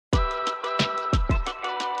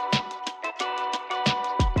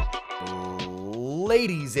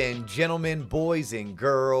Ladies and gentlemen, boys and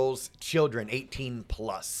girls, children 18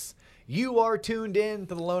 plus, you are tuned in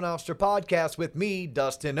to the Loan Officer Podcast with me,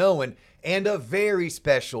 Dustin Owen, and a very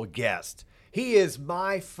special guest. He is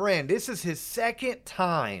my friend. This is his second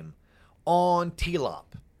time on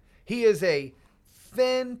TLOP. He is a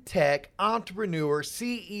fintech entrepreneur,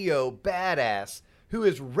 CEO, badass who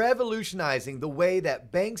is revolutionizing the way that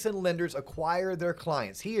banks and lenders acquire their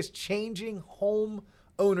clients. He is changing home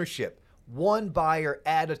ownership one buyer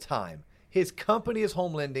at a time. His company is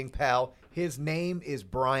Home Lending Pal. His name is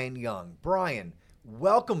Brian Young. Brian,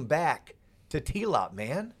 welcome back to TLOP,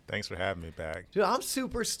 man. Thanks for having me back. Dude, I'm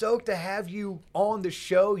super stoked to have you on the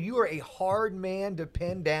show. You are a hard man to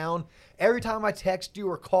pin down. Every time I text you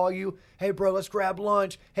or call you, hey, bro, let's grab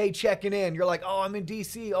lunch. Hey, checking in. You're like, oh, I'm in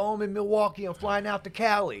D.C. Oh, I'm in Milwaukee. I'm flying out to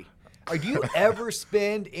Cali. Do you ever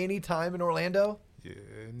spend any time in Orlando? Yeah,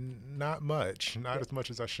 not much. Not as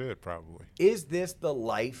much as I should, probably. Is this the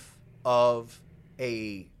life of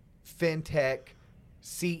a fintech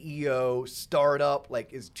CEO startup?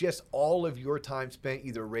 Like, is just all of your time spent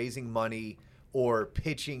either raising money or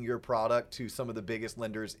pitching your product to some of the biggest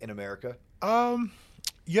lenders in America?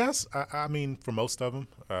 Yes. I mean, for most of them,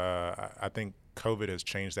 I think COVID has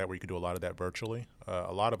changed that where you can do a lot of that virtually.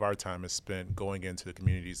 A lot of our time is spent going into the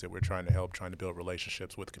communities that we're trying to help, trying to build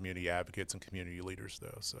relationships with community advocates and community leaders,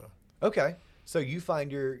 though. So okay, so you find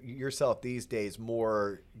yourself these days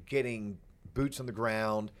more getting boots on the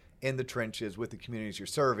ground in the trenches with the communities you're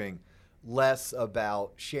serving, less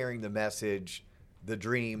about sharing the message, the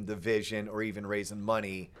dream, the vision, or even raising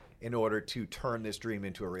money in order to turn this dream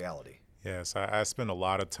into a reality. Yes, I spend a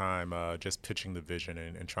lot of time just pitching the vision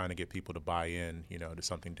and trying to get people to buy in, to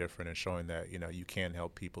something different and showing that, you can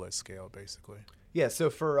help people at scale, basically. Yeah,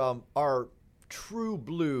 so for our true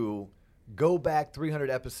blue, go back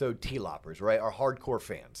 300 episode T-Loppers, right, our hardcore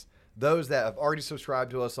fans, those that have already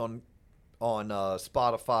subscribed to us on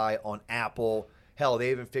Spotify, on Apple, hell,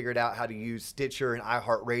 they even figured out how to use Stitcher and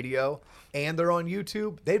iHeartRadio, and they're on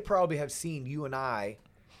YouTube, they'd probably have seen you and I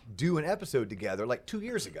do an episode together like 2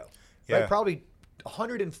 years ago. Yeah. Right, probably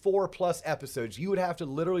 104 plus episodes. You would have to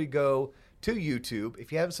literally go to YouTube.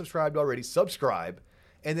 If you haven't subscribed already, subscribe,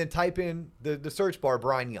 and then type in the search bar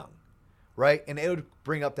Brian Young, right? And it would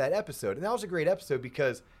bring up that episode. And that was a great episode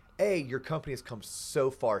because, A, your company has come so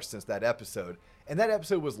far since that episode. And that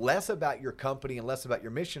episode was less about your company and less about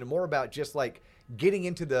your mission and more about just like getting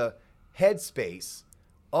into the headspace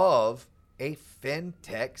of a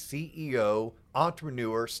fintech CEO,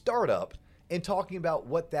 entrepreneur, startup, and talking about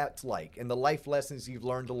what that's like and the life lessons you've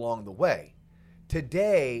learned along the way.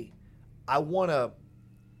 Today, I want to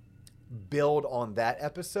build on that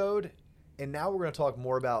episode, and now we're going to talk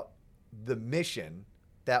more about the mission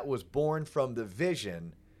that was born from the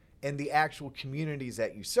vision and the actual communities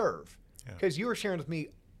that you serve. Because you were sharing with me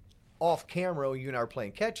off camera when you and I were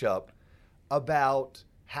playing catch up about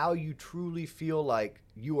how you truly feel like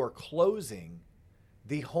you are closing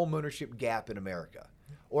the homeownership gap in America.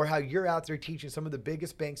 Or how you're out there teaching some of the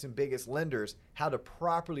biggest banks and biggest lenders how to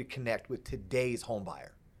properly connect with today's home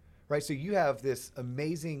buyer, right? So you have this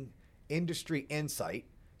amazing industry insight,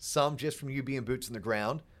 some just from you being boots on the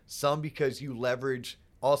ground, some because you leverage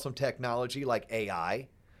awesome technology like AI,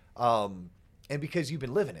 and because you've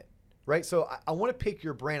been living it, right? So I want to pick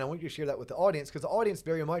your brain. I want you to share that with the audience because the audience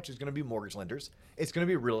very much is going to be mortgage lenders. It's going to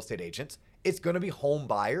be real estate agents. It's going to be home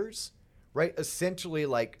buyers, right? Essentially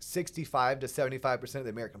like 65 to 75% of the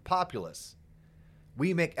American populace.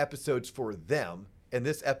 We make episodes for them, and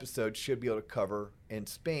this episode should be able to cover and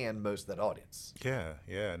span most of that audience.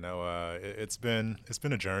 Yeah. No, it's been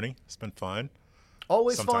a journey. It's been fun.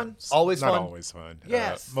 Always Sometimes. fun? Always not fun? Not always fun.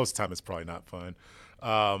 Yes. Most of the time it's probably not fun.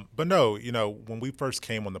 But no, when we first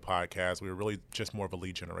came on the podcast, we were really just more of a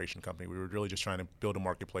lead generation company. We were really just trying to build a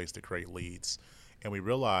marketplace to create leads. And we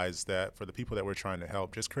realized that for the people that we're trying to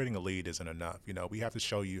help, just creating a lead isn't enough. We have to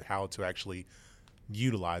show you how to actually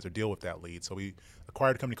utilize or deal with that lead. So we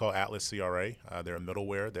acquired a company called Atlas CRA. They're a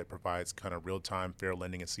middleware that provides kind of real-time fair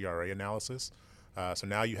lending and CRA analysis. So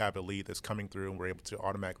now you have a lead that's coming through, and we're able to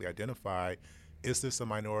automatically identify, is this a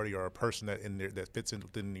minority or a person that fits in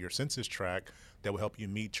within your census tract that will help you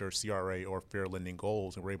meet your CRA or fair lending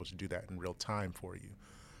goals, and we're able to do that in real time for you.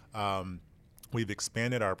 We've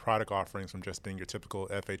expanded our product offerings from just being your typical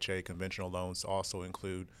FHA conventional loans to also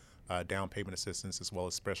include down payment assistance as well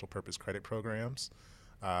as special purpose credit programs.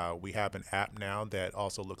 We have an app now that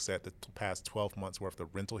also looks at the past 12 months worth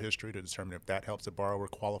of rental history to determine if that helps a borrower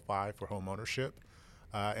qualify for home ownership.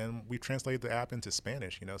 And we've translated the app into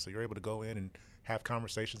Spanish, so you're able to go in and have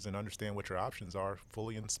conversations and understand what your options are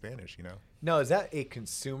fully in Spanish. No, is that a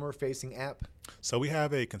consumer-facing app? So we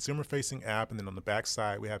have a consumer-facing app, and then on the back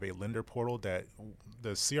side, we have a lender portal that the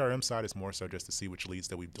CRM side is more so just to see which leads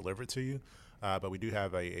that we've delivered to you. But we do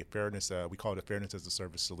have a fairness, we call it a fairness as a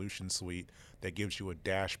service solution suite that gives you a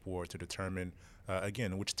dashboard to determine,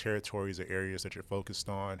 again, which territories or areas that you're focused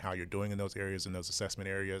on, how you're doing in those areas, in those assessment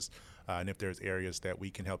areas, and if there's areas that we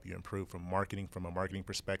can help you improve from a marketing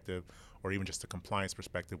perspective, or even just a compliance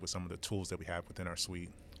perspective with some of the tools that we have within our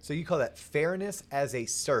suite. So you call that fairness as a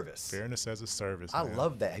service? Fairness as a service. I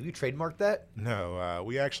love that. Have you trademarked that? No,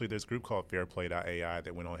 there's a group called Fairplay.ai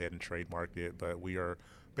that went on ahead and trademarked it, but we are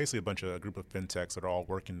basically a group of fintechs that are all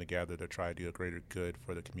working together to try to do a greater good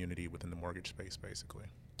for the community within the mortgage space, basically.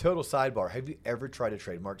 Total sidebar. Have you ever tried to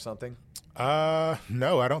trademark something?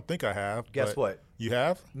 No, I don't think I have. Guess what? You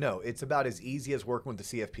have? No, it's about as easy as working with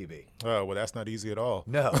the CFPB. Oh, well, that's not easy at all.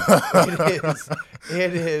 No, it is.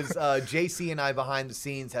 It is. JC and I behind the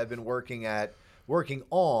scenes have been working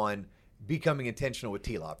on becoming intentional with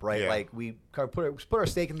TLOP, right? Yeah. Like we kind of put our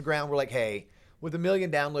stake in the ground. We're like, hey, with 1 million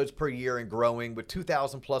downloads per year and growing, with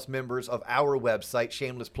 2,000 plus members of our website,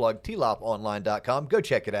 shameless plug, tloponline.com, go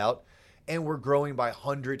check it out. And we're growing by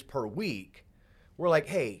hundreds per week. We're like,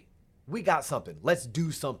 hey, we got something. Let's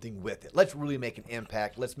do something with it. Let's really make an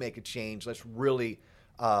impact. Let's make a change. Let's really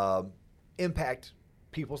impact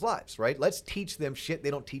people's lives, right? Let's teach them shit they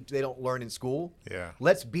don't learn in school. Yeah.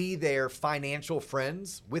 Let's be their financial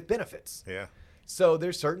friends with benefits. Yeah. So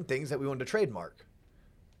there's certain things that we wanted to trademark.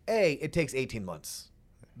 A, it takes 18 months.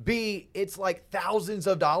 B, it's like thousands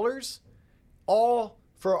of dollars, all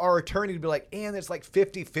for our attorney to be like, and it's like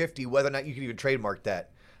 50-50 whether or not you can even trademark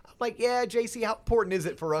that. I'm like, yeah, JC, how important is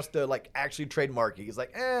it for us to like actually trademark it? He's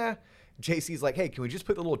like, JC's like, hey, can we just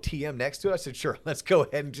put the little TM next to it? I said, sure, let's go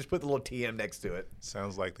ahead and just put the little TM next to it.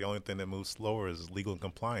 Sounds like the only thing that moves slower is legal and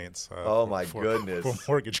compliance. Goodness.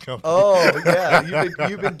 For mortgage companies. Oh, yeah,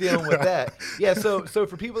 you've been dealing with that. Yeah, so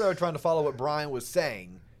for people that are trying to follow what Brian was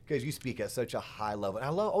saying, because you speak at such a high level, and I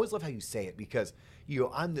always love how you say it, because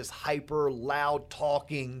I'm this hyper, loud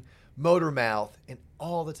talking motor mouth, and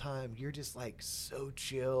all the time you're just like so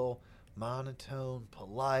chill, monotone,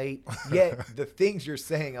 polite. Yet the things you're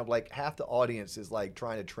saying, I'm like, half the audience is like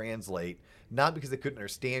trying to translate, not because they couldn't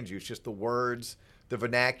understand you, it's just the words, the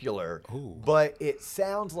vernacular. Ooh. But it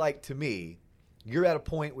sounds like to me, you're at a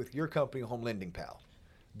point with your company, Home Lending Pal,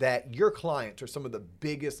 that your clients are some of the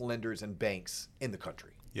biggest lenders and banks in the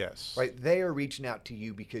country. Yes. Right? They are reaching out to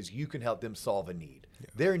you because you can help them solve a need. Yeah.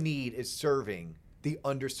 Their need is serving the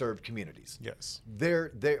underserved communities. Yes.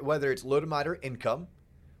 They're whether it's low to moderate income,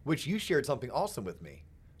 which you shared something awesome with me.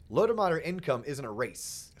 Low to moderate income isn't a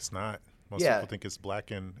race. It's not. Most people think it's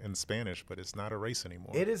black and Spanish, but it's not a race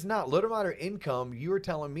anymore. It is not. Low to moderate income, you were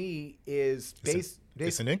telling me, is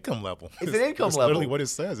it's an income level. It's an income it's level. Literally what it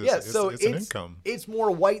says. It's an income. It's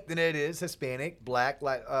more white than it is Hispanic, Black,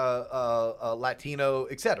 Latino,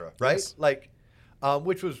 etc. Right? Yes.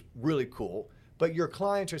 Which was really cool. But your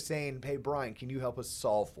clients are saying, "Hey, Brian, can you help us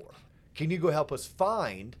solve for? Can you go help us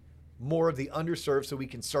find more of the underserved so we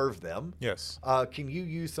can serve them? Yes. Can you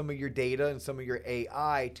use some of your data and some of your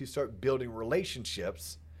AI to start building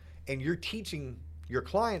relationships? And you're teaching your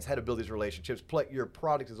clients how to build these relationships. Your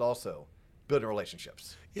product is also building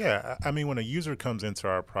relationships." Yeah. I mean, when a user comes into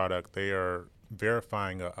our product, they are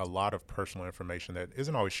verifying a lot of personal information that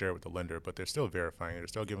isn't always shared with the lender, but they're still verifying it. They're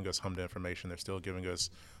still giving us HMDA information. They're still giving us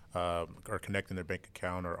or connecting their bank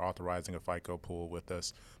account or authorizing a FICO pool with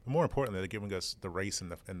us. But more importantly, they're giving us the race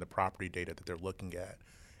and the property data that they're looking at.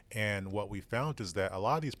 And what we found is that a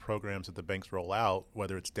lot of these programs that the banks roll out,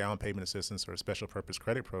 whether it's down payment assistance or special purpose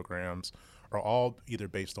credit programs, are all either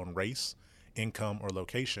based on race, income, or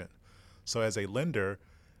location. So as a lender,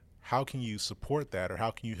 how can you support that, or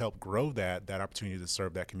how can you help grow that opportunity to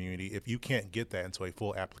serve that community if you can't get that until a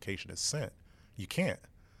full application is sent? You can't.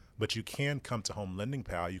 But you can come to Home Lending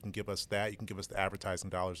Pal. You can give us that. You can give us the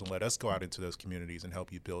advertising dollars and let us go out into those communities and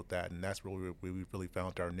help you build that. And that's where we really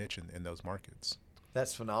found our niche in those markets.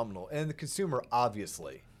 That's phenomenal. And the consumer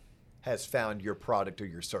obviously has found your product or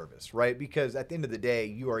your service, right? Because at the end of the day,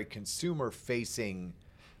 you are a consumer-facing.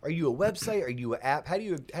 Are you a website? Are you an app? How do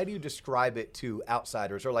you describe it to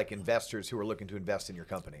outsiders or like investors who are looking to invest in your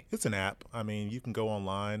company? It's an app. I mean, you can go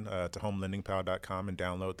online to homelendingpal.com and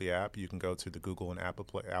download the app. You can go to the Google and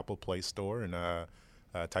Apple Play Store and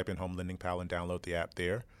type in Home Lending Pal and download the app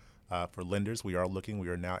there. For lenders, we are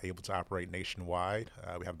now able to operate nationwide.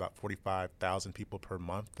 We have about 45,000 people per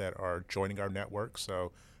month that are joining our network.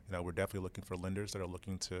 So we're definitely looking for lenders that are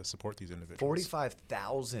looking to support these individuals.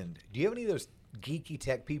 45,000. Do you have any of those geeky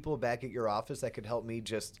tech people back at your office that could help me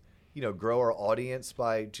just, grow our audience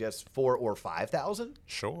by just 4 or 5,000?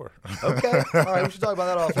 Sure. Okay. All right. We should talk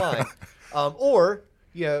about that offline. Or,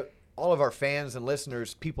 all of our fans and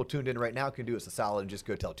listeners, people tuned in right now, can do us a solid and just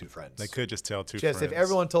go tell 2 friends. They could just tell 2 friends. Just if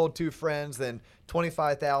everyone told 2 friends, then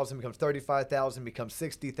 25,000 becomes 35,000, becomes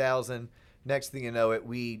 60,000. Next thing you know it,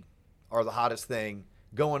 we are the hottest thing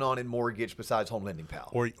going on in mortgage besides Home Lending Pal.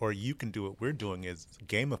 Or you can do what we're doing is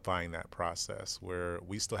gamifying that process where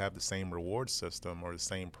we still have the same reward system or the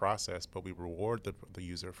same process, but we reward the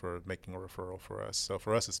user for making a referral for us. So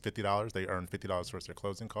for us, it's $50. They earn $50 towards their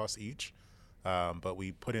closing costs each. But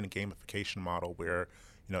we put in a gamification model where,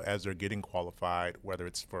 as they're getting qualified, whether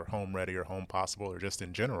it's for Home Ready or Home Possible or just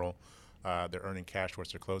in general, they're earning cash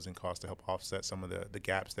towards their closing costs to help offset some of the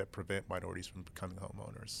gaps that prevent minorities from becoming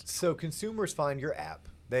homeowners. So consumers find your app,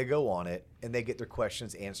 they go on it, and they get their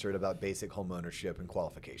questions answered about basic home ownership and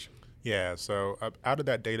qualification. Yeah, so out of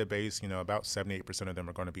that database, about 78% of them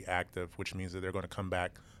are going to be active, which means that they're going to come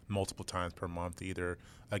back multiple times per month, either,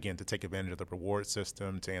 again, to take advantage of the reward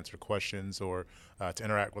system, to answer questions, or to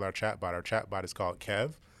interact with our chatbot. Our chatbot is called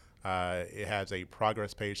Kev. It has a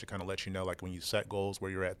progress page to kind of let you know, like when you set goals, where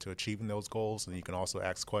you're at to achieving those goals. And you can also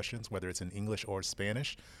ask questions, whether it's in English or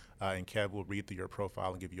Spanish. And Kev will read through your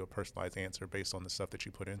profile and give you a personalized answer based on the stuff that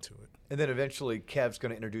you put into it. And then eventually Kev's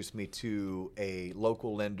going to introduce me to a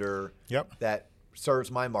local lender Yep. that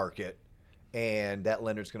serves my market. And that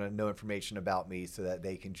lender's going to know information about me so that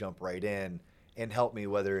they can jump right in and help me,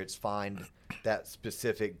 whether it's find that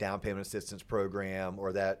specific down payment assistance program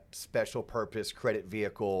or that special purpose credit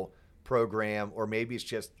vehicle program, or maybe it's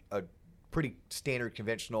just a pretty standard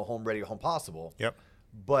conventional Home Ready or Home Possible. Yep.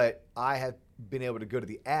 But I have been able to go to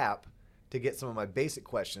the app to get some of my basic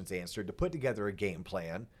questions answered, to put together a game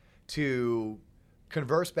plan, to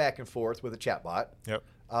converse back and forth with a chatbot. Yep.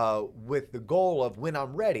 With the goal of when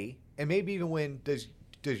I'm ready, and maybe even when does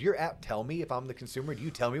your app tell me if I'm the consumer? Do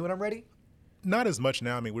you tell me when I'm ready? Not as much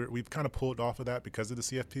now. I mean, we've kind of pulled off of that because of the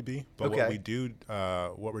CFPB. But Okay.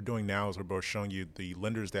 what we're doing now is we're both showing you the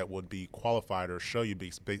lenders that would be qualified or show you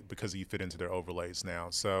because you fit into their overlays now.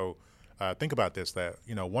 So think about this, that,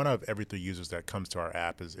 one of every 3 users that comes to our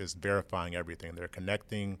app is verifying everything. They're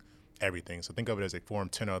connecting everything. So think of it as a Form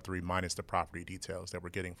 1003 minus the property details that we're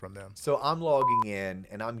getting from them. So I'm logging in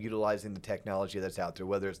and I'm utilizing the technology that's out there,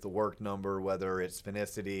 whether it's the work number, whether it's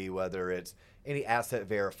Finicity, whether it's any asset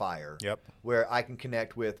verifier. Yep. Where I can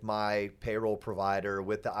connect with my payroll provider,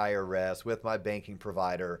 with the IRS, with my banking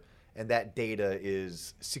provider, and that data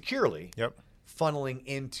is securely Yep. funneling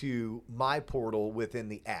into my portal within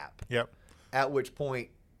the app. Yep. At which point,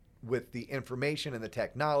 with the information and the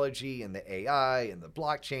technology and the AI and the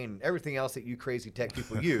blockchain and everything else that you crazy tech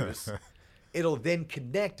people use, it'll then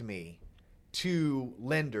connect me to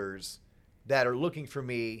lenders that are looking for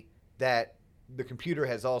me, that the computer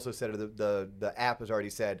has also said, or the app has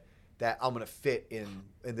already said, that I'm going to fit in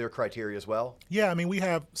their criteria as well? Yeah, I mean, we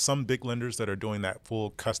have some big lenders that are doing that full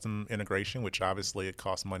custom integration, which obviously it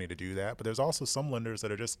costs money to do that. But there's also some lenders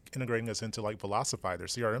that are just integrating us into like Velocify, their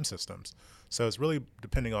CRM systems. So it's really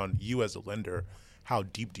depending on you as a lender, how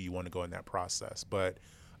deep do you want to go in that process? But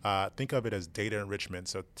think of it as data enrichment.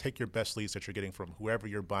 So take your best leads that you're getting from whoever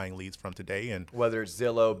you're buying leads from today, and whether it's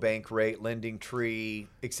Zillow, Bankrate, Lending Tree,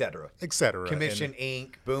 et cetera. Commission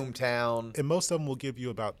Inc., Boomtown. And most of them will give you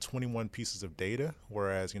about 21 pieces of data,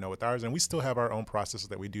 whereas, with ours, and we still have our own processes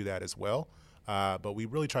that we do that as well. But we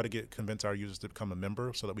really try to convince our users to become a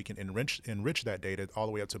member so that we can enrich that data all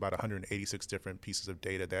the way up to about 186 different pieces of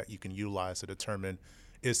data that you can utilize to determine,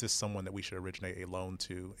 is this someone that we should originate a loan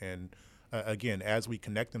to? And again, as we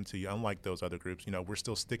connect them to you, unlike those other groups, we're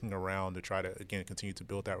still sticking around to try to, again, continue to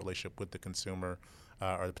build that relationship with the consumer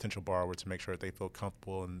or the potential borrower to make sure that they feel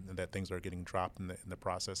comfortable and that things are getting dropped in the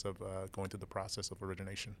process of going through the process of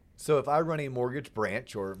origination. So if I run a mortgage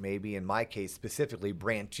branch, or maybe in my case specifically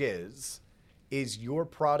branches, is your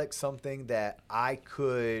product something that I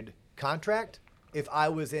could contract? If I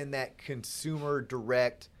was in that consumer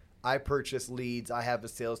direct, I purchase leads, I have a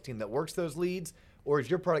sales team that works those leads, or is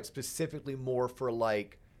your product specifically more for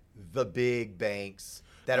like the big banks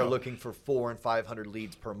that are looking for 400 and 500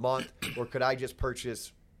 leads per month, or could I just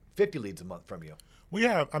purchase 50 leads a month from you? We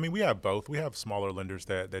have both. We have smaller lenders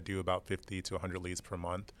that do about 50 to 100 leads per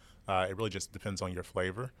month. It really just depends on your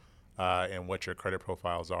flavor and what your credit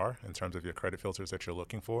profiles are in terms of your credit filters that you're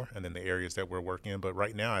looking for, and then the areas that we're working in. But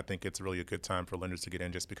right now, I think it's really a good time for lenders to get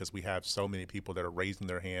in, just because we have so many people that are raising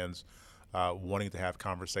their hands, wanting to have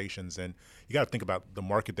conversations. And you got to think about the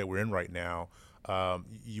market that we're in right now.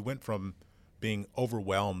 You went from being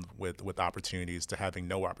overwhelmed with opportunities to having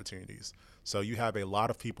no opportunities. So you have a lot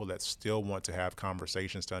of people that still want to have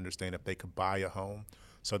conversations to understand if they could buy a home.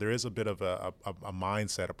 So there is a bit of a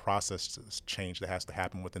mindset, a process change that has to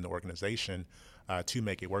happen within the organization to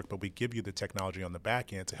make it work. But we give you the technology on the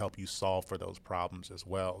back end to help you solve for those problems as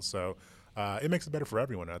well. So it makes it better for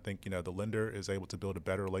everyone. And I think the lender is able to build a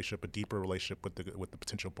better relationship, a deeper relationship with the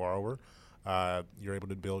potential borrower. You're able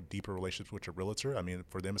to build deeper relationships with your realtor. I mean,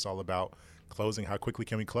 for them, it's all about closing. How quickly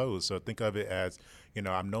can we close? So think of it as,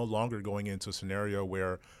 I'm no longer going into a scenario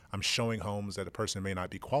where I'm showing homes that a person may not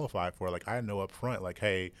be qualified for. Like, I know up front, like,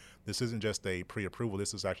 hey, this isn't just a pre-approval.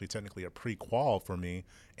 This is actually technically a pre-qual for me.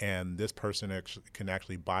 And this person can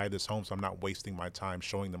actually buy this home. So I'm not wasting my time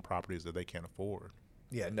showing them properties that they can't afford.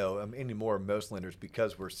 Yeah, no, anymore, most lenders,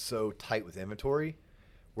 because we're so tight with inventory,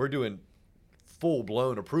 we're doing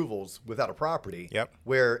full-blown approvals without a property. Yep.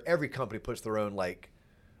 Where every company puts their own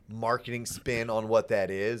marketing spin on what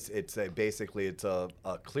that is. It's basically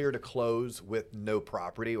a clear to close with no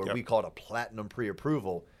property, or Yep. we call it a platinum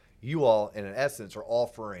pre-approval. You all, in essence, are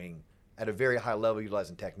offering at a very high level,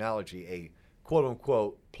 utilizing technology, a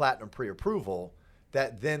quote-unquote platinum pre-approval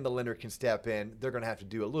that then the lender can step in. They're going to have to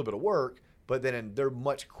do a little bit of work, but then they're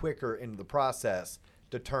much quicker into the process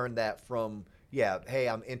to turn that from, hey,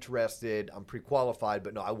 I'm interested, I'm pre-qualified,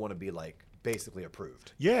 but no, I want to be basically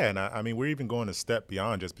approved. Yeah, and I mean, we're even going a step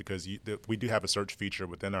beyond, just because we do have a search feature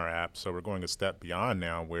within our app. So we're going a step beyond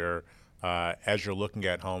now where as you're looking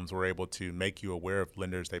at homes, we're able to make you aware of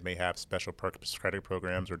lenders. They may have special purpose credit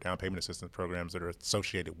programs or down payment assistance programs that are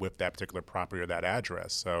associated with that particular property or that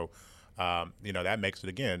address. So, that makes it,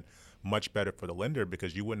 again, much better for the lender,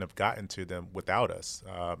 because you wouldn't have gotten to them without us.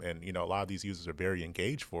 And a lot of these users are very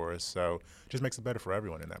engaged for us. So it just makes it better for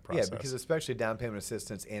everyone in that process. Yeah, because especially down payment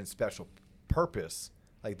assistance and special purpose,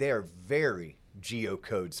 they are very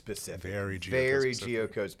geocode specific. Very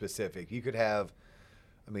geocode specific. You could have,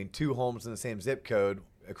 two homes in the same zip code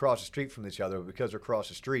across the street from each other, but because they're across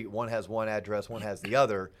the street, one has one address, one has the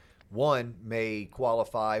other. One may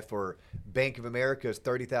qualify for Bank of America's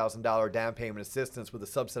 $30,000 down payment assistance with a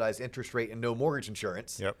subsidized interest rate and no mortgage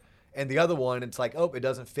insurance. Yep. And the other one, it's it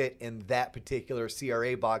doesn't fit in that particular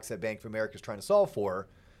CRA box that Bank of America is trying to solve for.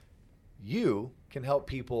 You can help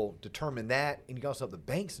people determine that, and you can also help the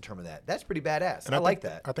banks determine that. That's pretty badass. And I like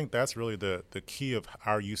that. I think that's really the key of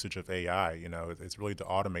our usage of AI. It's really to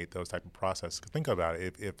automate those type of processes. Think about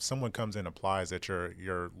it. If someone comes in and applies at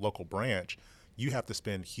your local branch, you have to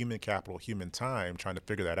spend human capital, human time trying to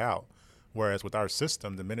figure that out. Whereas with our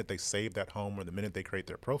system, the minute they save that home or the minute they create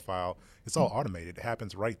their profile, it's all automated. It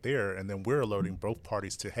happens right there. And then we're alerting both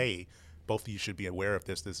parties to, hey, both of you should be aware of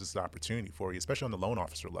this. This is an opportunity for you, especially on the loan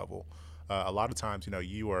officer level. A lot of times,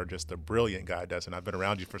 you are just a brilliant guy, Dustin. I've been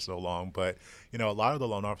around you for so long, but, a lot of the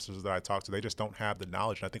loan officers that I talk to, they just don't have the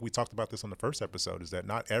knowledge. And I think we talked about this on the first episode, is that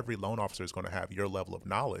not every loan officer is going to have your level of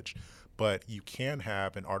knowledge, but you can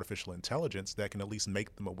have an artificial intelligence that can at least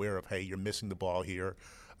make them aware of, hey, you're missing the ball here.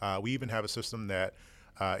 We even have a system that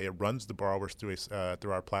it runs the borrowers through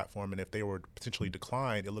our platform, and if they were potentially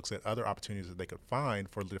declined, it looks at other opportunities that they could find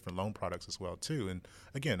for different loan products as well too. And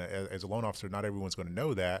again, as a loan officer, not everyone's going to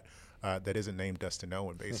know that. That isn't named Dustin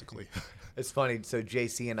Owen, basically. It's funny. So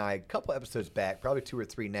JC and I, a couple episodes back, probably 2 or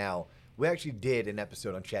 3 now, we actually did an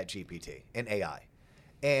episode on ChatGPT and AI.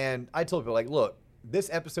 And I told people, look, this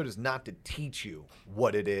episode is not to teach you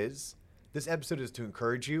what it is. This episode is to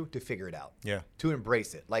encourage you to figure it out. Yeah. To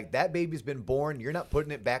embrace it. That baby's been born. You're not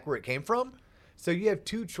putting it back where it came from. So you have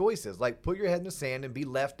 2 choices. Put your head in the sand and be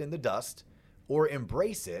left in the dust, or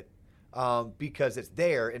embrace it because it's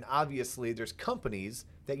there. And obviously there's companies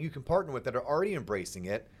that you can partner with that are already embracing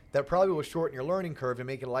it that probably will shorten your learning curve and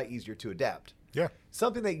make it a lot easier to adapt. Yeah.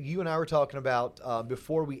 Something that you and I were talking about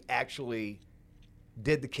before we actually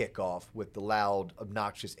did the kickoff with the loud,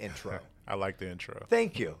 obnoxious intro. I like the intro.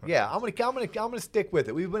 Thank you. Yeah, I'm gonna stick with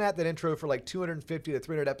it. We've been at that intro for 250 to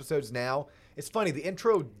 300 episodes now. It's funny, the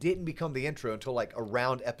intro didn't become the intro until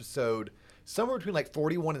around episode somewhere between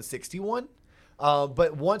 41 and 61.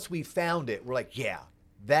 But once we found it, we're yeah,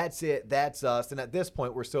 that's it. That's us. And at this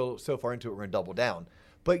point, we're so far into it, we're gonna double down.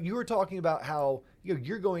 But you were talking about how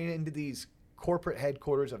you're going into these corporate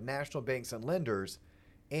headquarters of national banks and lenders,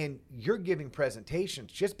 and you're giving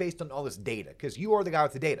presentations just based on all this data, because you are the guy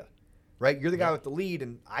with the data, right? You're the guy with the lead,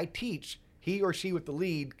 and I teach. He or she with the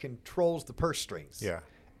lead controls the purse strings. Yeah.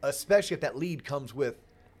 Especially if that lead comes with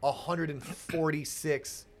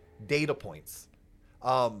 146 data points.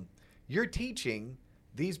 You're teaching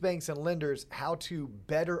these banks and lenders how to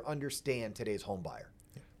better understand today's home buyer.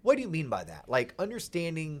 Yeah. What do you mean by that?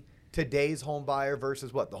 Understanding today's home buyer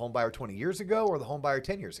versus what? The home buyer 20 years ago or the home buyer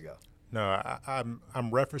 10 years ago? No, I'm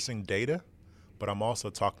referencing data, but I'm also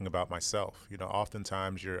talking about myself.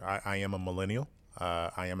 Oftentimes I am a millennial.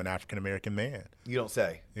 I am an African American man. You don't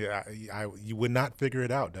say. Yeah, you would not figure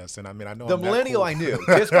it out, Dustin. I mean, I know The I'm millennial that cool. I knew.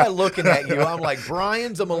 Just by looking at you, I'm like,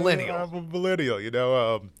 Brian's a millennial. I'm a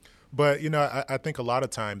millennial. But I think a lot of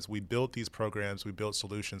times we build these programs, we build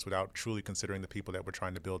solutions without truly considering the people that we're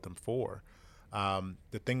trying to build them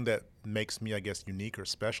the thing that makes me, I guess, unique or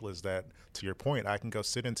special is that, to your point, I can go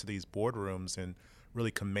sit into these boardrooms and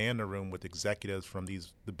really command a room with executives from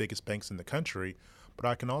the biggest banks in the country, but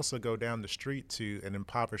I can also go down the street to an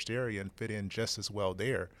impoverished area and fit in just as well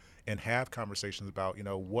there and have conversations about,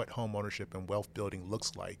 what home ownership and wealth building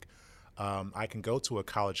looks like. I can go to a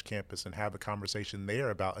college campus and have a conversation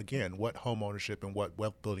there about, again, what home ownership and what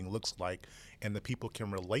wealth building looks like, and the people can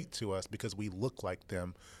relate to us because we look like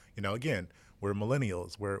them. Again, we're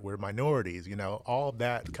millennials, we're minorities, all of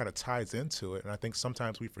that kind of ties into it. And I think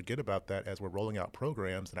sometimes we forget about that as we're rolling out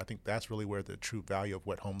programs. And I think that's really where the true value of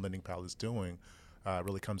what Home Lending Pal is doing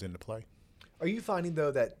really comes into play. Are you finding,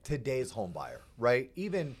 though, that today's home buyer, right,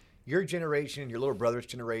 even your generation, your little brother's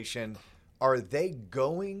generation, are they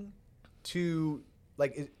going to,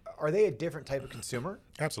 are they a different type of consumer?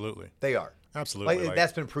 Absolutely. They are. Absolutely.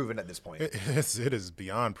 That's been proven at this point. It is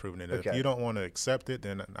beyond proven. And Okay. If you don't want to accept it,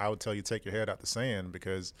 then I would tell you take your head out the sand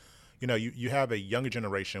because, you have a younger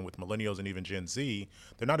generation with millennials and even Gen Z.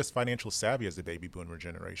 They're not as financial savvy as the baby boomer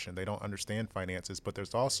generation. They don't understand finances, but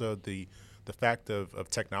there's also the fact of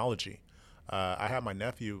technology. I had my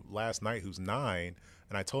nephew last night who's 9,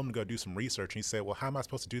 and I told him to go do some research. And he said, well, how am I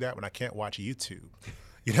supposed to do that when I can't watch YouTube?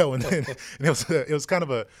 And it was kind of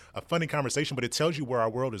a funny conversation, but it tells you where our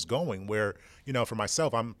world is going, where, for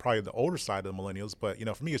myself, I'm probably the older side of the millennials, but,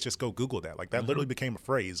 for me, it's just go Google that. Like that literally became a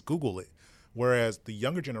phrase, Google it. Whereas the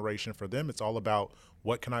younger generation, for them, it's all about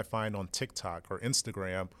what can I find on TikTok or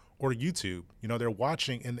Instagram or YouTube. They're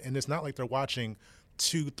watching, and it's not like they're watching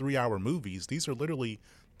 2-3 hour movies. These are literally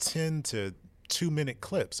 10 to 2-minute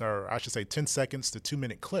clips, or I should say 10 seconds to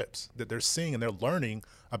 2-minute clips that they're seeing and they're learning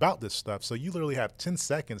about this stuff. So you literally have 10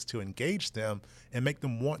 seconds to engage them and make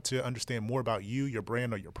them want to understand more about you, your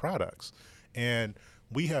brand, or your products. And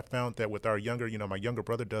we have found that with our younger, my younger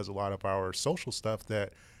brother does a lot of our social stuff,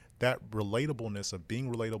 that relatableness of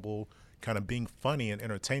being relatable, kind of being funny and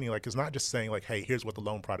entertaining, it's not just saying hey, here's what the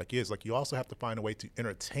loan product is. You also have to find a way to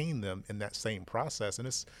entertain them in that same process. And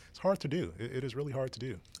it's hard to do. It is really hard to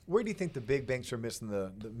do. Where do you think the big banks are missing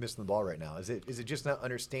the ball right now? Is it just not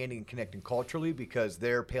understanding and connecting culturally because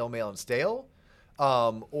they're pale, male, and stale?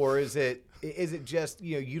 Or is it just,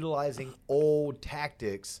 utilizing old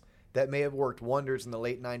tactics that may have worked wonders in the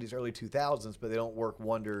late 90s, early 2000s, but they don't work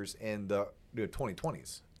wonders in the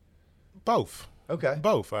 2020s? Both. Okay.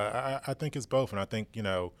 Both. I think it's both. And I think,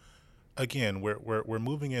 again, we're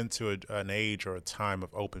moving into an age or a time of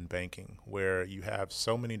open banking where you have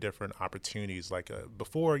so many different opportunities.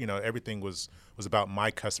 Before, everything was about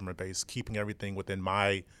my customer base, keeping everything within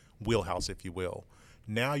my wheelhouse, if you will.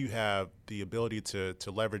 Now you have the ability to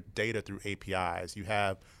leverage data through APIs. You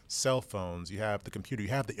have cell phones, you have the computer, you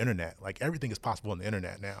have the internet. Everything is possible on the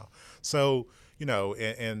internet now. So,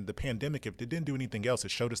 and the pandemic, if it didn't do anything else, it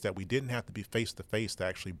showed us that we didn't have to be face-to-face to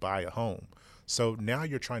actually buy a home. So now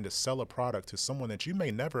you're trying to sell a product to someone that you may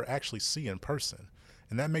never actually see in person.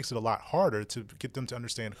 And that makes it a lot harder to get them to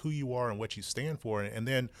understand who you are and what you stand for. And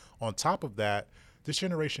then on top of that, this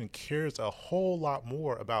generation cares a whole lot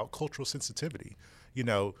more about cultural sensitivity.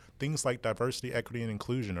 Things like diversity, equity, and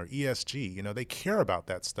inclusion, or ESG, they care about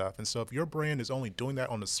that stuff. And so if your brand is only doing that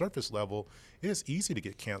on the surface level, it is easy to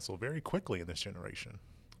get canceled very quickly in this generation.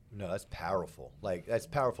 No, that's powerful. That's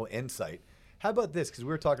powerful insight. How about this? Because we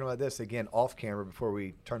were talking about this again off camera before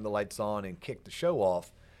we turned the lights on and kicked the show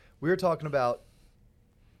off. We were talking about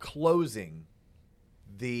closing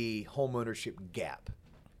the homeownership gap.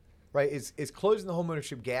 Right? Is closing the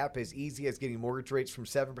homeownership gap as easy as getting mortgage rates from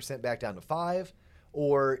 7% back down to 5%?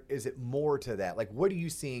 Or is it more to that? What are you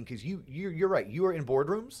seeing? Because you're right. You are in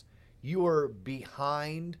boardrooms. You are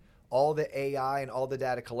behind all the AI and all the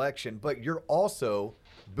data collection, but you're also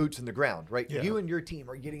boots in the ground, right? Yeah. You and your team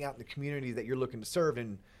are getting out in the community that you're looking to serve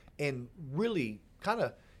and really kind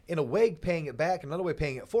of, in a way, paying it back, another way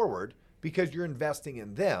paying it forward, because you're investing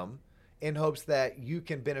in them in hopes that you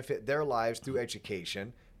can benefit their lives through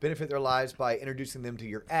education, benefit their lives by introducing them to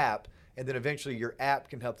your app, and then eventually your app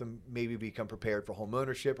can help them maybe become prepared for home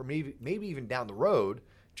ownership, or maybe even down the road,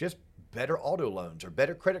 just better auto loans or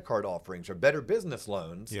better credit card offerings or better business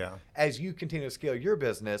loans. Yeah. As you continue to scale your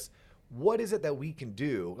business. What is it that we can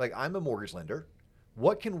do? I'm a mortgage lender.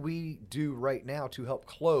 What can we do right now to help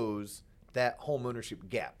close that home ownership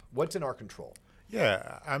gap? What's in our control?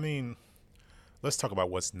 Yeah, I mean, let's talk about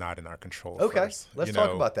what's not in our control Okay, first. let's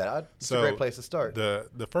talk about that. It's a great place to start.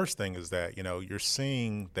 The first thing is that, you're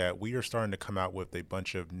seeing that we are starting to come out with a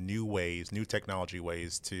bunch of new ways, new technology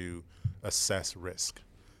ways to assess risk,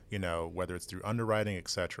 whether it's through underwriting, et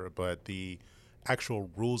cetera. But the actual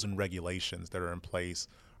rules and regulations that are in place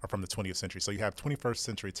are from the 20th century. So you have 21st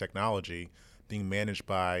century technology being managed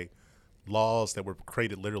by laws that were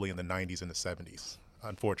created literally in the 90s and the 70s,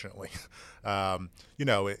 unfortunately. And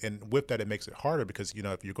with that, it makes it harder because,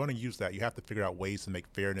 if you're going to use that, you have to figure out ways to make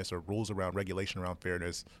fairness or rules around regulation around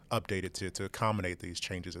fairness updated to accommodate these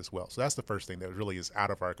changes as well. So that's the first thing that really is out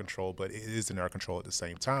of our control, but it is in our control at the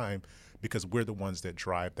same time because we're the ones that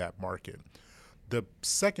drive that market. The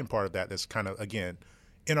second part of that that's kind of, again,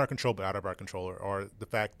 in our control but out of our control are the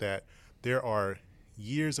fact that there are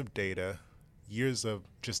years of data, years of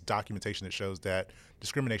just documentation that shows that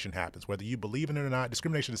discrimination happens. Whether you believe in it or not,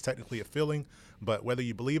 discrimination is technically a feeling, but whether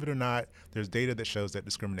you believe it or not, there's data that shows that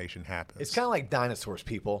discrimination happens. It's kind of like dinosaurs,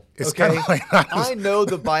 people. It's kind of like dinosaurs. I know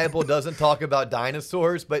the Bible doesn't talk about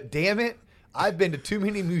dinosaurs, but damn it, I've been to too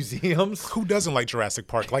many museums. Who doesn't like Jurassic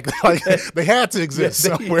Park? Like they had to exist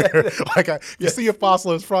somewhere. You see a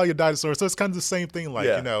fossil, it's probably a dinosaur. So it's kind of the same thing,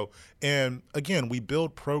 And again, we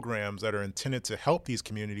build programs that are intended to help these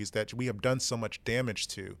communities that we have done so much damage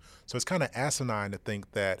to. So it's kind of asinine to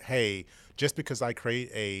think that, hey, just because I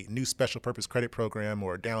create a new special purpose credit program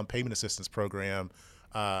or a down payment assistance program,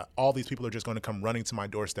 all these people are just going to come running to my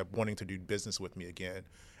doorstep wanting to do business with me again.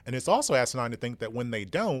 And it's also asinine to think that when they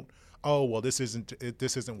don't, oh, well, this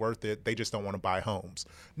isn't worth it. They just don't want to buy homes.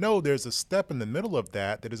 No, there's a step in the middle of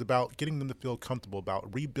that is about getting them to feel comfortable,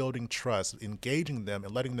 about rebuilding trust, engaging them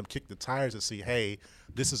and letting them kick the tires to see, hey,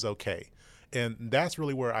 this is okay. And that's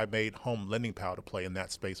really where I made home lending power to play in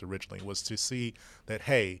that space originally, was to see that,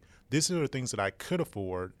 hey, these are the things that I could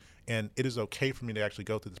afford, and it is okay for me to actually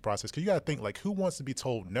go through this process. Because you got to think, who wants to be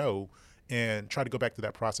told no and try to go back to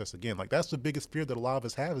that process again? That's the biggest fear that a lot of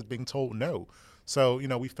us have, is being told no. So,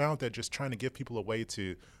 we found that just trying to give people a way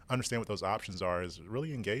to understand what those options are is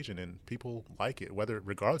really engaging, and people like it,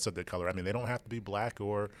 regardless of their color. I mean, they don't have to be black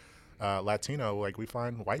or Latino. We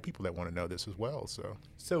find white people that want to know this as well.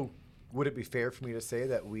 So would it be fair for me to say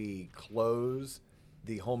that we close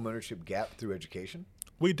the home ownership gap through education?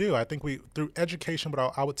 We do. I think through education,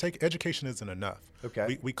 but I would take education isn't enough.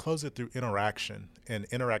 Okay. We close it through interaction and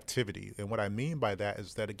interactivity. And what I mean by that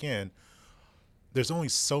is that, again, there's only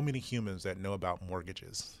so many humans that know about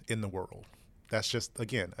mortgages in the world. That's just,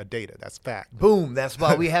 again, a data. That's fact. Boom. That's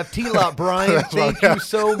why we have T-Lot, Brian. Thank you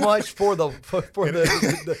so much for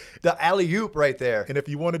the alley-oop right there. And if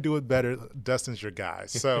you want to do it better, Dustin's your guy.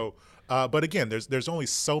 So, but again, there's only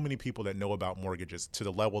so many people that know about mortgages to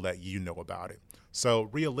the level that you know about it. So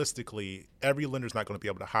realistically, every lender's not going to be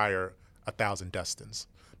able to hire 1,000 Dustins.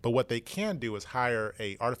 But what they can do is hire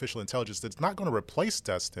a artificial intelligence that's not going to replace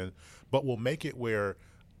Dustin, but will make it where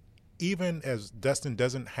even as Dustin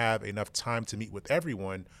doesn't have enough time to meet with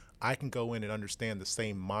everyone, I can go in and understand the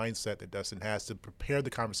same mindset that Dustin has to prepare the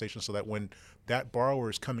conversation so that when that borrower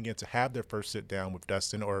is coming in to have their first sit down with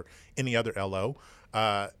Dustin or any other LO,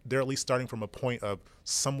 they're at least starting from a point of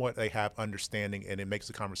somewhat they have understanding, and it makes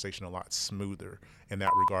the conversation a lot smoother in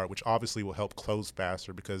that regard, which obviously will help close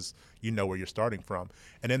faster because you know where you're starting from.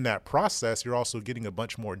 And in that process, you're also getting a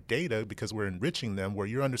bunch more data because we're enriching them, where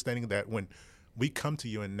you're understanding that when we come to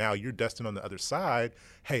you and now you're Dustin on the other side,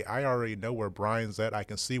 hey, I already know where Brian's at. I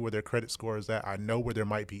can see where their credit score is at. I know where there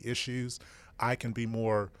might be issues. I can be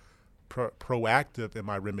more proactive in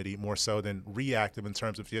my remedy more so than reactive in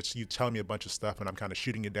terms of just you telling me a bunch of stuff and I'm kind of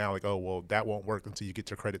shooting it down oh, well, that won't work until you get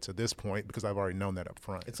your credit to this point because I've already known that up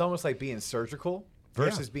front. It's almost like being surgical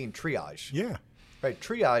versus being triage. Yeah. Right,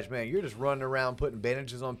 triage, man, you're just running around putting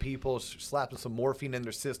bandages on people, slapping some morphine in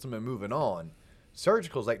their system and moving on.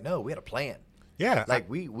 Surgical's no, we had a plan. Yeah.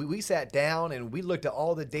 We sat down and we looked at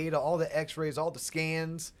all the data, all the x-rays, all the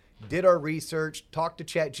scans, did our research, talked to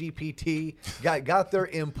ChatGPT, got their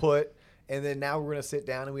input, and then now we're going to sit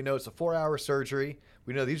down and we know it's a 4-hour surgery.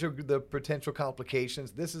 We know these are the potential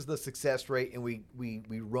complications. This is the success rate, and we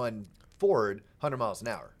run forward 100 miles an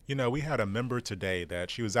hour. We had a member today that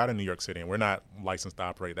she was out in New York City, and we're not licensed to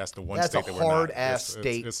operate. That's the one state that we're not. That's a hard-ass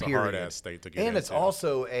state, it's period. a hard-ass state to get And into. it's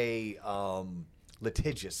also a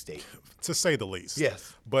litigious state. To say the least.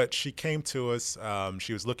 Yes. But she came to us.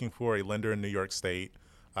 She was looking for a lender in New York State.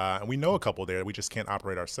 And we know a couple there. We just can't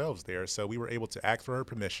operate ourselves there. So we were able to ask for her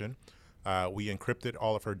permission. We encrypted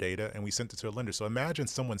all of her data, and we sent it to a lender. So imagine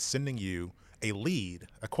someone sending you a lead,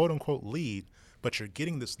 a quote-unquote lead, but you're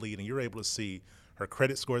getting this lead, and you're able to see her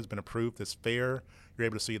credit score has been approved as fair. You're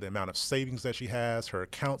able to see the amount of savings that she has, her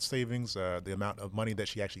account savings, the amount of money that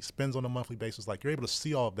she actually spends on a monthly basis. Like, you're able to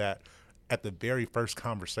see all of that at the very first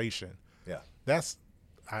conversation. Yeah. That's,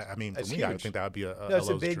 I mean, for me, huge. I think that would be a It's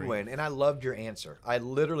a Lowe's big dream. win, and I loved your answer. I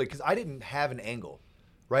literally, because I didn't have an angle,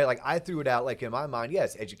 right? Like, I threw it out, like, in my mind,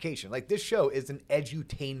 yes, education. Like, this show is an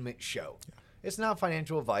edutainment show. Yeah. It's not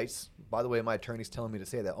financial advice. By the way, my attorney's telling me to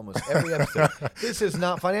say that almost every episode. This is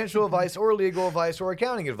not financial advice or legal advice or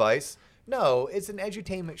accounting advice. No, it's an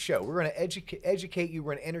edutainment show. We're going to educate you.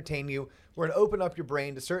 We're going to entertain you. We're going to open up your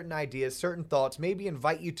brain to certain ideas, certain thoughts, maybe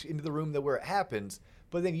invite you into the room where it happens.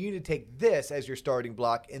 But then you need to take this as your starting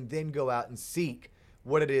block and then go out and seek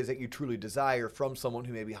what it is that you truly desire from someone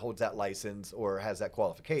who maybe holds that license or has that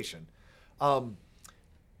qualification.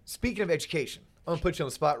 Speaking of education, I'm going to put you on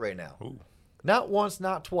the spot right now. Ooh. Not once,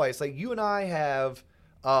 not twice. Like, you and I have,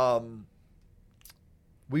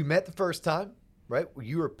 we met the first time, right?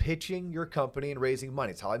 You were pitching your company and raising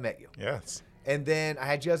money. It's how I met you. Yes. And then I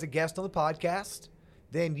had you as a guest on the podcast.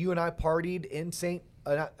 Then you and I partied in San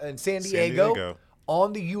Diego.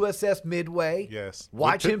 On the USS Midway. Yes.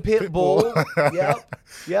 Watching Pitbull.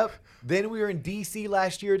 Yep. Then we were in D.C.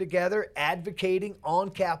 last year together, advocating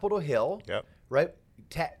on Capitol Hill. Yep. Right?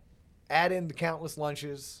 Add in the countless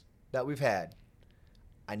lunches that we've had.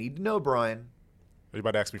 I need to know, Brian. Are you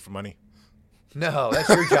about to ask me for money? No, that's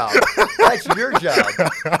your job. That's your job.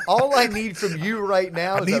 All I need from you right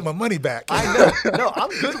now is I need my money back. I know. No, I'm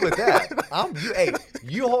good with that.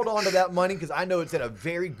 You hold on to that money because I know it's in a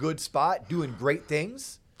very good spot, doing great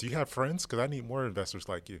things. Do you have friends? Because I need more investors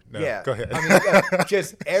like you. No, Yeah. go ahead. I mean,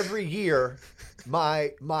 just every year,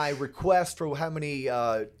 my request for how many,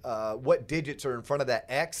 what digits are in front of that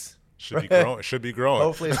X. Should be growing. It should be growing.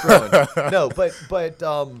 Hopefully it's growing.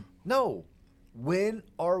 No. When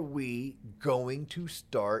are we going to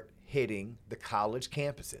start hitting the college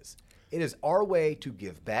campuses? It is our way to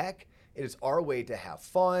give back. It is our way to have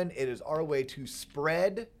fun. It is our way to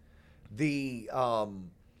spread the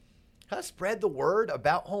spread the word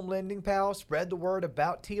about Home Lending Pal, spread the word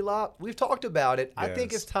about TLOP. We've talked about it. Yes. I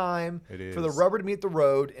think it's time for the rubber to meet the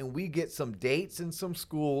road and we get some dates and some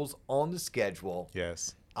schools on the schedule.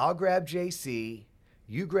 Yes. I'll grab JC.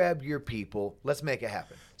 You grab your people. Let's make it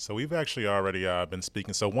happen. So we've actually already been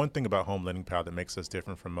speaking. So one thing about Home Lending Pal that makes us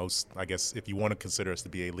different from most, I guess, if you want to consider us to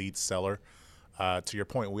be a lead seller, to your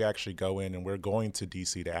point, we actually go in and we're going to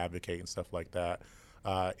DC to advocate and stuff like that.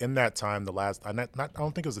 In that time, I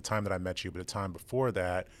don't think it was the time that I met you, but the time before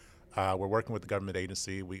that, we're working with the government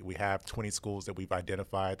agency. We have 20 schools that we've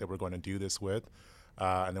identified that we're going to do this with.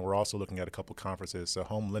 And then we're also looking at a couple conferences. So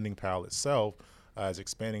Home Lending Pal itself is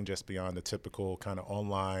expanding just beyond the typical kind of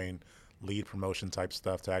online lead promotion type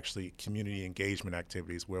stuff to actually community engagement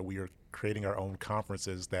activities where we are creating our own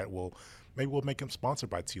conferences that we'll make them sponsored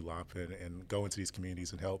by TLOP and go into these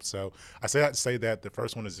communities and help. So I say that the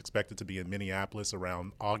first one is expected to be in Minneapolis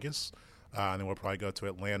around August, and then we'll probably go to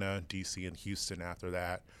Atlanta, DC, and Houston after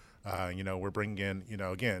that. We're bringing in,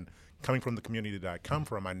 again, coming from the community that I come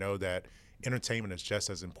from, I know that entertainment is just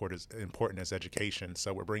as important as education.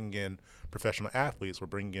 So we're bringing in professional athletes, we're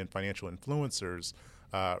bringing in financial influencers,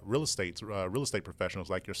 real estate professionals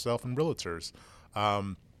like yourself and realtors.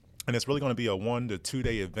 And it's really going to be a 1 to 2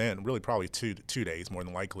 day event, really probably two days more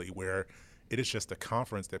than likely, where it is just a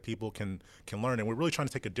conference that people can learn. And we're really trying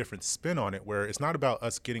to take a different spin on it, where it's not about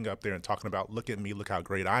us getting up there and talking about, look at me, look how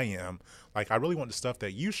great I am. Like, I really want the stuff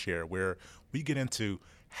that you share, where we get into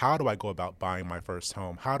how do I go about buying my first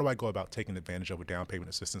home? How do I go about taking advantage of a down payment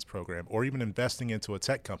assistance program or even investing into a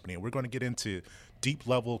tech company? And we're going to get into deep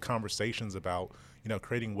level conversations about,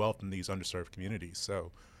 creating wealth in these underserved communities.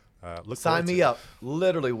 So sign me up.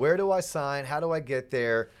 Literally, where do I sign? How do I get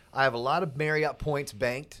there? I have a lot of Marriott points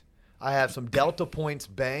banked. I have some Delta points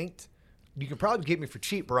banked. You can probably get me for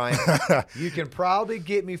cheap, Brian. You can probably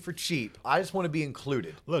get me for cheap. I just want to be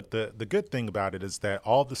included. Look, the good thing about it is that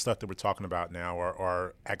all the stuff that we're talking about now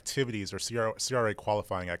are activities or CRA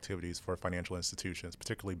qualifying activities for financial institutions,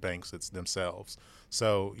 particularly banks themselves.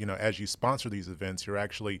 So, as you sponsor these events, you're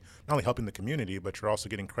actually not only helping the community, but you're also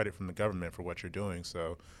getting credit from the government for what you're doing.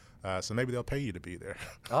 So maybe they'll pay you to be there.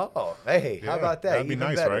 Oh, hey, how about that? That'd be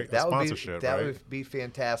nice, better. right? That would be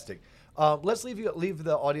fantastic. Let's leave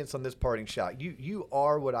the audience on this parting shot. You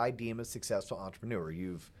are what I deem a successful entrepreneur.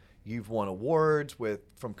 You've You've won awards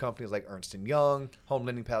from companies like Ernst & Young. Home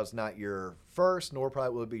Lending Pal is not your first, nor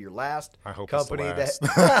probably will it be your last. I hope company it's the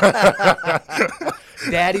last.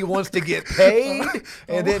 Daddy wants to get paid,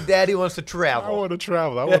 and then Daddy wants to travel. I want to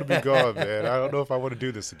travel. I want to be gone, man. I don't know if I want to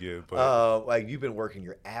do this again. But like you've been working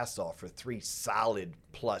your ass off for 3 solid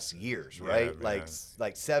plus years, right? Yeah,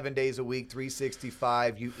 like 7 days a week,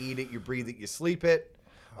 365. You eat it, you breathe it, you sleep it.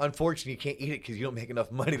 Unfortunately, you can't eat it because you don't make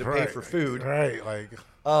enough money to pay for food. Right, like.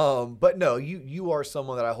 But no, you are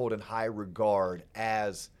someone that I hold in high regard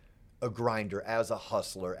as a grinder, as a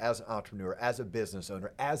hustler, as an entrepreneur, as a business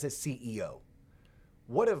owner, as a CEO.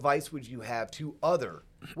 What advice would you have to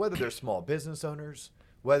whether they're small business owners,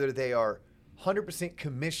 whether they are 100%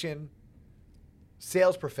 commission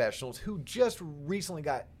sales professionals who just recently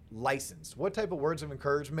got licensed? What type of words of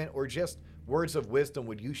encouragement or just words of wisdom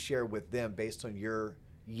would you share with them based on your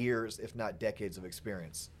years, if not decades of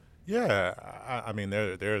experience? Yeah, I mean,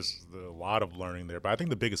 there's a lot of learning there, but I think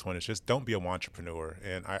the biggest one is just don't be a entrepreneur.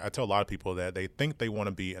 And I tell a lot of people that they think they want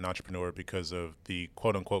to be an entrepreneur because of the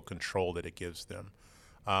quote unquote control that it gives them.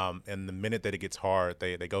 And the minute that it gets hard,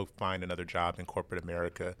 they go find another job in corporate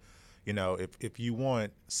America. You know, if you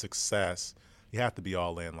want success, you have to be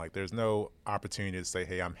all in. Like, there's no opportunity to say,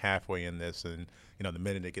 hey, I'm halfway in this, and, you know, the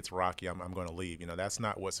minute it gets rocky, I'm going to leave. You know, that's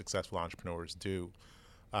not what successful entrepreneurs do.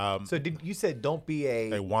 So you said don't be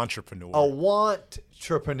a wantrepreneur. A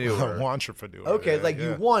want-trepreneur. A wantrepreneur. Okay, yeah, like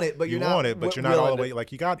yeah. you want it, but you're not. You want it, but you're not all the way.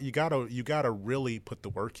 Like you gotta really put the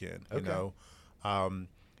work in. You know, and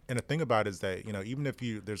the thing about it is that, you know, even if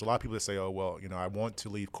there's a lot of people that say, oh well, you know, I want to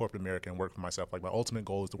leave corporate America and work for myself. Like my ultimate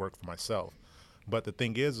goal is to work for myself. But the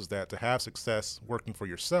thing is that to have success working for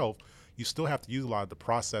yourself, you still have to use a lot of the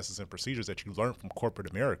processes and procedures that you learned from corporate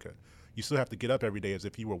America. You still have to get up every day as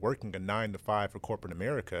if you were working a 9 to 5 for corporate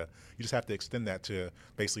America. You just have to extend that to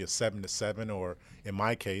basically a 7 to 7, or in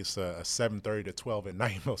my case, a 7:30 to 12 at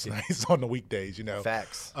night most nights on the weekdays. You know,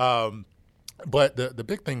 facts. But the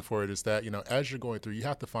big thing for it is that, you know, as you're going through, you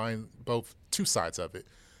have to find both two sides of it.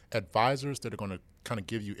 Advisors that are going to kind of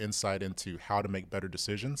give you insight into how to make better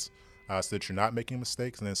decisions, so that you're not making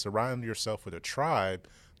mistakes, and then surround yourself with a tribe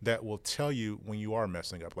that will tell you when you are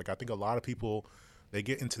messing up. Like, I think a lot of people, they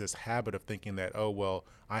get into this habit of thinking that, oh, well,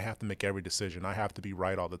 I have to make every decision. I have to be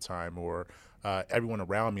right all the time, or everyone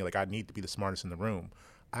around me, like, I need to be the smartest in the room.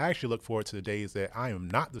 I actually look forward to the days that I am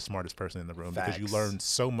not the smartest person in the room. Facts. Because you learn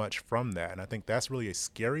so much from that. And I think that's really a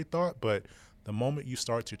scary thought, but the moment you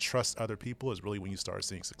start to trust other people is really when you start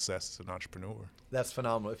seeing success as an entrepreneur. That's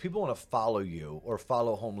phenomenal. If people want to follow you or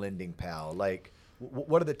follow Home Lending Pal, like,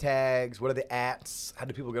 what are the tags? What are the @? How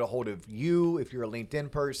do people get a hold of you if you're a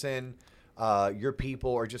LinkedIn person, your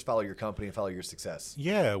people, or just follow your company and follow your success?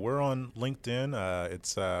 Yeah, we're on LinkedIn.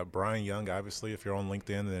 It's Brian Young, obviously, if you're on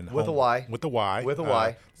LinkedIn. Then with a Y. With a Y. With a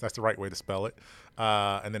Y. So that's the right way to spell it.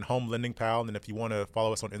 And then Home Lending Pal. And then if you want to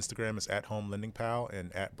follow us on Instagram, it's @Home Lending Pal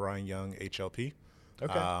and @Brian Young HLP.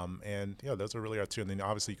 Okay. And yeah, those are really our two. And then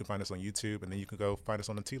obviously you can find us on YouTube, and then you can go find us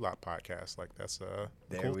on the T-Lot podcast. Like, that's there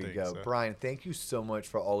cool we thing, go. So. Brian, thank you so much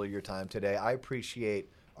for all of your time today. I appreciate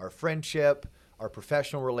our friendship, our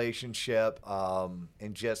professional relationship,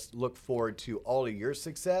 and just look forward to all of your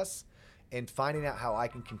success and finding out how I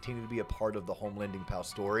can continue to be a part of the Home Lending Pal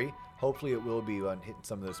story. Hopefully it will be on hitting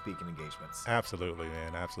some of those speaking engagements. Absolutely,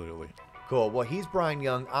 man. Absolutely. Cool. Well, he's Brian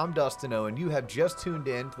Young. I'm Dustin Owen. You have just tuned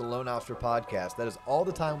in to the Loan Officer Podcast. That is all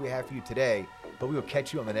the time we have for you today, but we will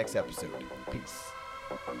catch you on the next episode. Peace.